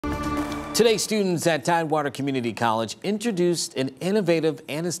Today, students at Tidewater Community College introduced an innovative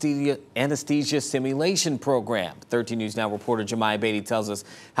anesthesia simulation program. 13 News Now reporter Jemiah Beatty tells us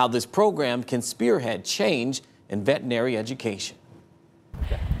how this program can spearhead change in veterinary education.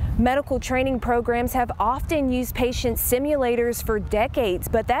 Medical training programs have often used patient simulators for decades,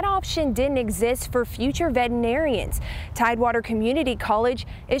 but that option didn't exist for future veterinarians. Tidewater Community College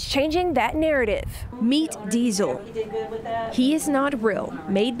is changing that narrative. Meet Diesel. He is not real,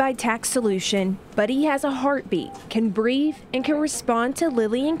 made by Tax Solution, but he has a heartbeat, can breathe, and can respond to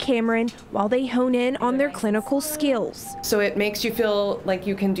Lily and Cameron while they hone in on their clinical skills. So it makes you feel like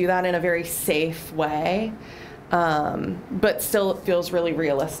you can do that in a very safe way. But still it feels really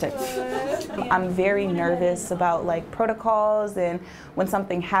realistic. I'm very nervous about protocols, and when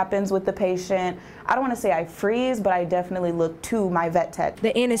something happens with the patient, I don't want to say I freeze, but I definitely look to my vet tech.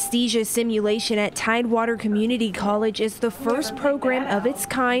 The anesthesia simulation at Tidewater Community College is the first program of its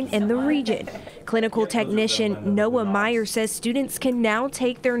kind in the region. Clinical technician Noah Meyer says students can now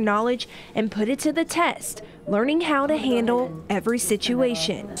take their knowledge and put it to the test, learning how to handle every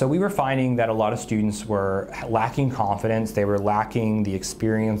situation. So we were finding that a lot of students were lacking confidence, they were lacking the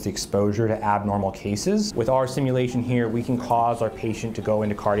experience, the exposure to abnormal cases. With our simulation here, we can cause our patient to go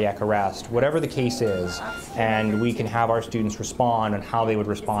into cardiac arrest, whatever the case is, and we can have our students respond on how they would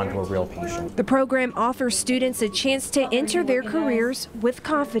respond to a real patient. The program offers students a chance to enter their careers with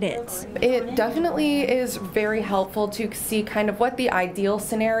confidence. It definitely is very helpful to see kind of what the ideal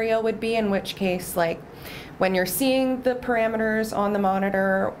scenario would be, in which case, when you're seeing the parameters on the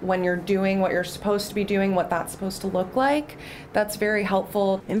monitor, when you're doing what you're supposed to be doing, what that's supposed to look like, that's very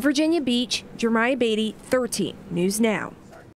helpful. In Virginia Beach, Jemiah Beatty, 13 News Now.